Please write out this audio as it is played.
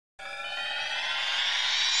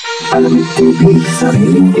ALAMiDTV,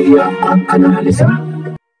 sariling giya at analisa.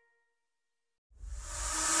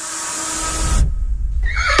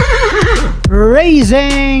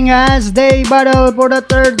 Racing as they battle for the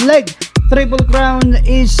third leg. Triple Crown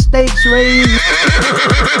is stakes race.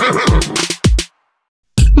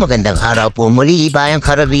 Magandang araw po muli, bayang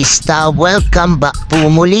karabista. Welcome back po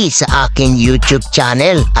muli sa aking YouTube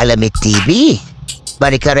channel, ALAMiDTV.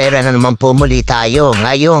 Balikarera na naman po muli tayo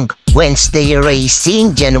ngayong Wednesday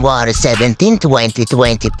Racing, January 17,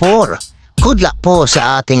 2024. Good luck po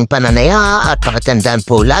sa ating pananaya at pakatandaan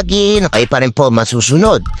po lagi na kayo pa rin po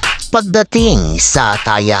masusunod pagdating sa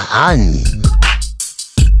tayaan.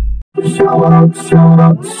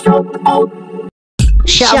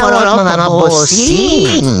 Shoutout mga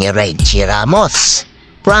bossing, Reggie Ramos,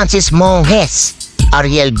 Francis Monges,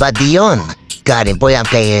 Ariel Badion, galing po yan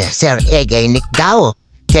kay Sir Egay Nicdao,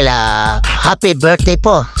 kila happy birthday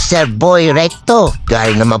po Sir Boy Recto,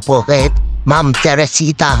 galing naman po kay Ma'am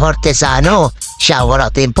Teresita Hortesano,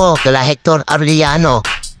 shoutout din po kila Hector Arliano,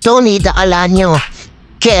 Tony Daalanyo,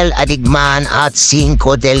 Kel Adigman at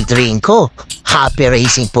Cinco del Drinco. Happy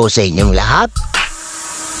racing po sa inyong lahat.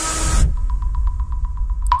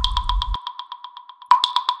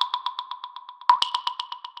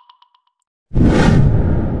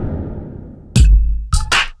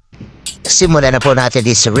 Simulan na po natin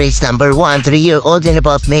this race number 1, 3-year-old and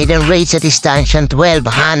above maiden race at distansya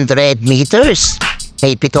 1200 meters.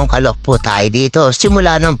 May 7 kalok po tayo dito.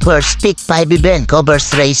 Simula ng first pick 5 event,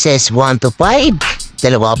 covers races 1 to 5.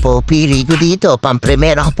 Dalawa po pili ko dito.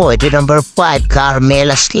 Pamprimera ko po, ito number 5,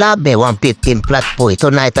 Carmela Slab. May 115 flat po. Ito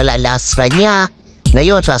na itala last run niya.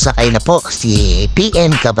 Ngayon, sasakay na po si PM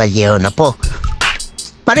Caballero na po.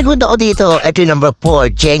 Parigod ako dito, ito number 4,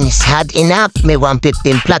 James Had Enough. May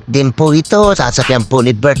 115 flat din po ito. Sasakyan po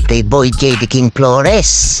ni birthday boy J.D. King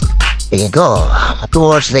Flores. Ayan ko, 2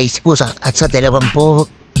 horse race po at sa dalawang po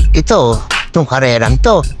ito, itong karerang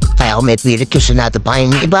to. Kaya kung may pilit ko sunado pa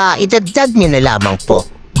yung iba, idagdag nyo na lamang po.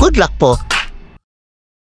 Good luck po.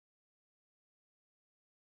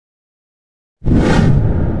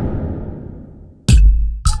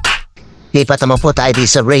 Lipat naman po tayo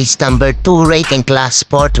sa race number 2, rating class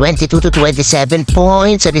 4, 22 to 27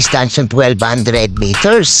 points sa distansya 1200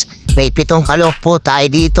 meters. May 7 kalok po tayo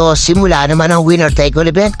dito. Simula naman ang winner take all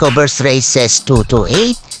event, covers races 2 to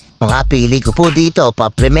 8. Mga pili ko po dito,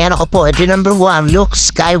 pa-primera ko po, ito number 1, Luke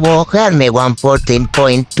Skywalker. May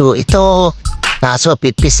 114.2 ito. Kaso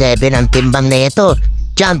 57 ang timbang na ito.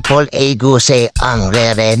 John Paul A. Guse ang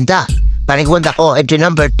rerenda. Panigwanda ko, ito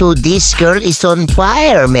number 2, This Girl is on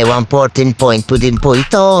Fire. May 114.2 din po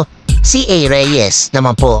ito. Si 8races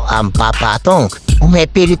naman po ang papatong. Kung may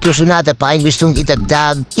pilit ko sunada pa yung gustong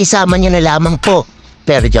itagdag, isama niya na lamang po.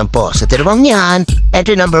 Pero dyan po sa dalawang yan,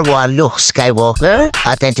 ito number 1, Luke Skywalker.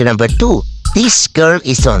 At ito number 2, This Girl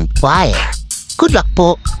is on Fire. Good luck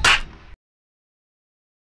po.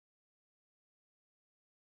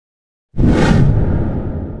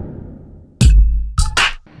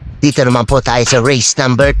 Dito naman po tayo sa race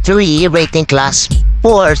number 3, rating class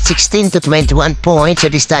 4, 16 to 21 points sa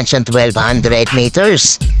distansya 1200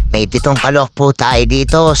 meters. May 7 kalok po tayo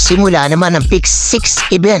dito. Simula naman ang pick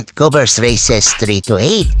 6 event, covers races 3 to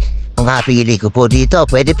 8. Mga pili ko po dito,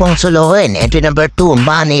 pwede pong solohin. Entry number 2,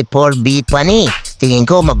 Money for B Pani. Tingin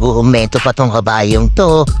ko mag-uumento pa tong kabayong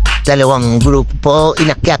to. Dalawang group po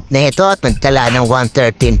inakyat na ito at nagtala ng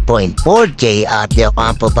 113.4 JR de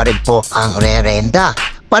Ocampo pa rin po ang rerenda.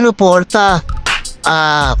 Panuporta,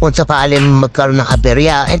 kung sakaling magkaroon ng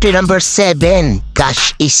aberya. Entry number 7,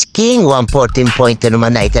 Cash is King. 114 point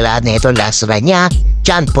naman na itala na ito last run niya.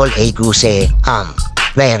 John Paul A. Guse ang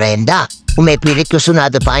rerenda. Kung may pilit ko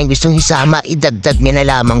sunado pa ang gustong isama, idagdag niya na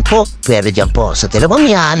lamang po. Pero dyan po sa dalawang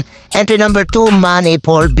yan, entry number 2, Money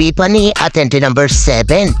for B Pani. At entry number 7,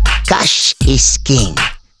 Cash is King.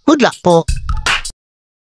 Good luck po.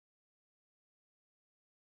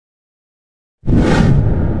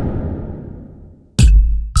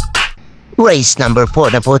 Race number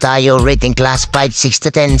 4 na po tayo, rating class 5, 6 to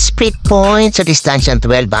 10 split points sa distansya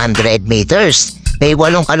 1200 meters. May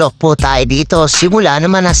 8 kalok po tayo dito. Simula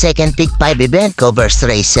naman ang second pick 5 event, covers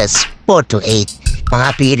races 4 to 8. Mga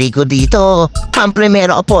pili ko dito, ang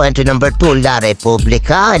primero ko po, entry number 2, La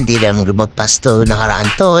Republica. Hindi lang lumagpas to nakaraan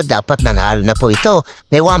to, dapat nanalo na po ito.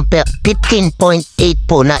 May 15.8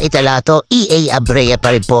 po na itala to. EA Abrea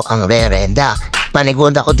pa rin po ang rerenda.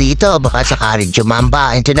 Panigunda ko dito, baka sakari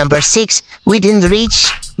Jumamba. Into number 6, Within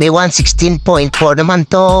Reach. May 116.4 naman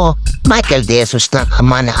to. Michael De Jesus na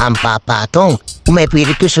ama na ang papatong. Kung may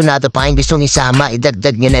pilit ko sunado pa yung gustong isama,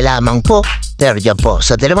 idagdag nyo na lamang po. Pero dyan po,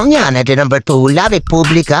 sa dalawang yan, ito number 2, La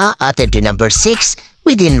Republica. At ito number 6,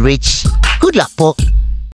 within reach. Good luck po.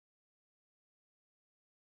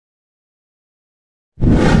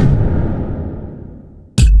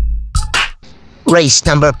 Race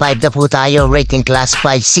number 5 na po tayo, rating class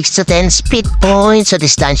 5, 6 to 10, speed points sa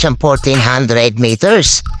distansyang 1400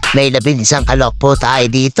 meters. May 11 kalok po tayo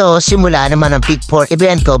dito. Simula naman ang Big 4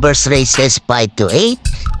 event, covers races 5 to 8.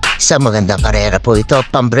 Sa magandang karera po ito.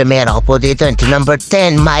 Pampremera ko po dito, into number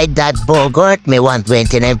 10, My Dad Bogart, may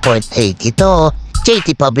 129.8 ito.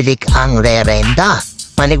 JT Public ang rerenda.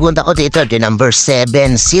 Manigunda ko dito, the number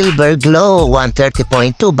 7, Silver Glow,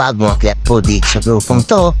 130.2, bagong aklat po dito sa grupong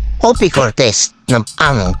to. Opie Cortez ng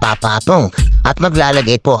ang papatong at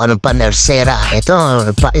maglalagay po anong panersera.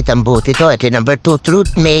 Ito, paitambuti to. Ito number 2,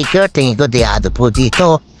 Truth Maker. Tingin ko diado po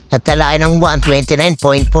dito. At talaay ng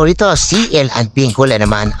 129.4 ito. CL at Pinkula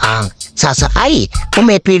naman ang sasakay. Kung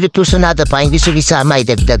may pilit sunada pa, hindi sulisama,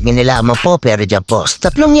 idagdag nila lamang po. Pero dyan po,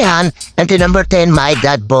 tatlong yan. Ito number 10, My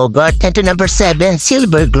Dad Bogart. Ito number 7,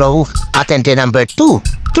 Silver Glow. At ito number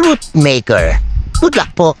 2, Truth Maker. Good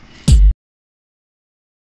luck po.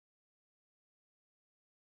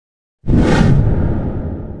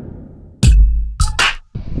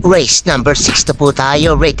 Race number 6 na po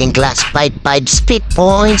tayo, rating class 5, 5 speed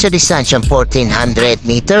points sa distansyang 1400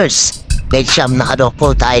 meters. May siyam na kadok po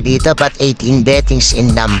tayo dito, but 18 bettings in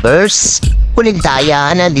numbers. Huling taya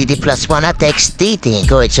na DD plus 1 at XD. Tingin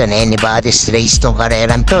ko it's an anybody's race tong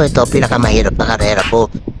kareran to. Ito pinakamahirap na karera po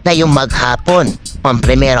na yung maghapon. Ang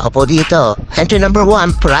primera ko po dito, entry number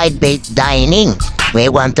 1, Private Dining. May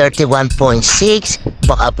 131.6.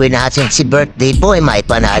 Baka po natin si Birthday Boy, may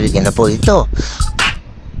panalo niya na po ito.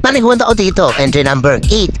 Manigwanda ko dito, entry number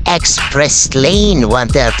 8, Express Lane,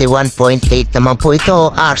 131.8 naman po ito.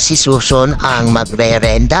 RC Suson ang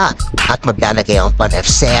magre-renda at maglalagay ang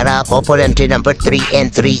panefsera. Couple entry number 3 and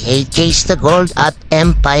 3A, Chase the Gold at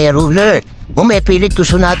Empire Ruler. Kung may pilit ko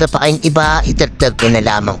sunada pa kayong iba, itagdag ko na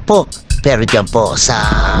lamang po. Pero dyan po sa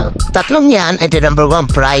tatlong yan, entry number 1,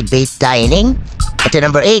 Private Dining. Entry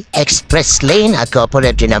number 8, Express Lane at couple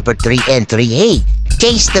entry number 3 and 3A,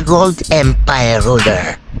 Chase the Gold, Empire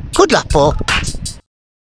Ruler. Good luck po.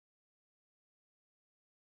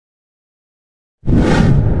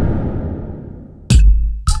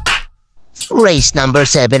 Race number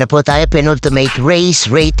 7 na po tayo, penultimate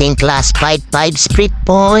race, rating class 5, 5 speed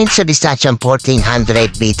points sa distansyang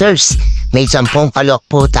 1400 meters. May 10 kalok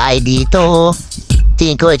po tayo dito.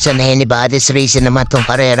 Tingin ko it's an anybody's race naman tong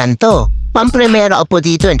kareran to. Pampremera ko po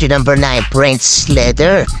dito, entry number 9, Prince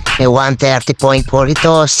Leather. May 130.4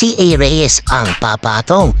 ito, si ALAMiDTV ang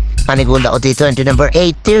papatong. Manigunda ko dito, entry number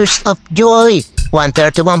 8, Tears of Joy.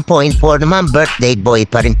 131.4 naman, Birthday Boy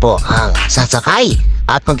pa rin po ang sasakay.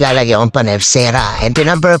 At maglalagay akong panefsera. Entry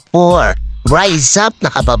number 4, Rise Up.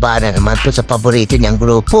 Nakababa na naman po sa paborito niyang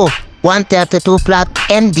grupo. 132 flat,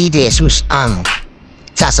 MD Jesus ang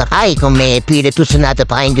sasakay. Kung may pilit sunata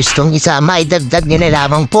pa kayong gustong isama, idagdag niya na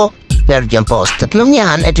lamang po. Pero dyan po, tatlong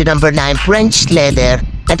yan, entry number 9, French Leather,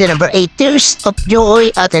 entry number 8, Tears of Joy,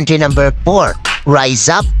 at entry number 4, Rise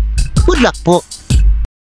Up. Good luck po.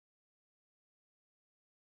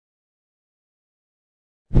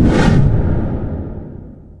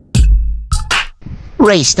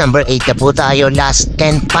 Race number 8 na po tayo, last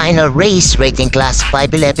and final race, rating class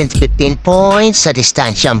 5, 11 to 15 points sa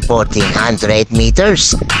distansyang 1400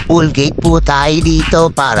 meters. Full gate po tayo dito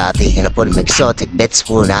para tingin na po ng exotic bets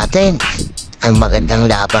po natin. Ang magandang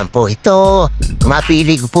laban po ito.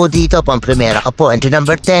 Mapili ko po dito, pang-primera ko po, entry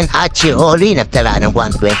number 10, Achi Holly, nagtala ng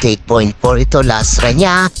 128.4 ito, last run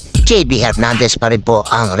niya. JB Hernandez pa rin po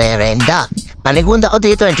ang rerenda. Manigunda ko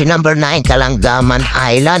dito, entry number 9, Kalanggaman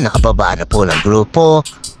Island, nakababa na po ng grupo.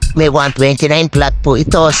 May 129 flat po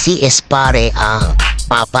ito, si Espare ang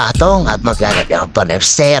papatong at maglalagay ang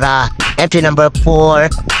panefsera. Entry number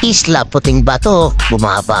 4, Isla Puting Bato,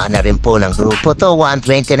 bumaba na rin po ng grupo to,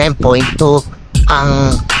 129.2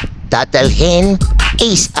 ang tatalhin.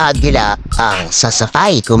 Ace Aguila ang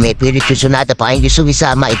sasakay. Kung may pilit sunata pa hindi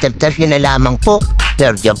sumisama, itagtag na lamang po.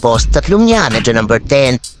 Pero dyan po, tatlong yan. Entry number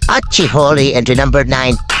 10, Achi Holly. Entry number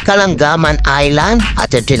 9, Kalanggaman Island.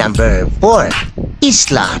 At entry number 4,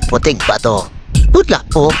 Isla Puting Bato. Good luck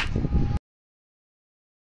po.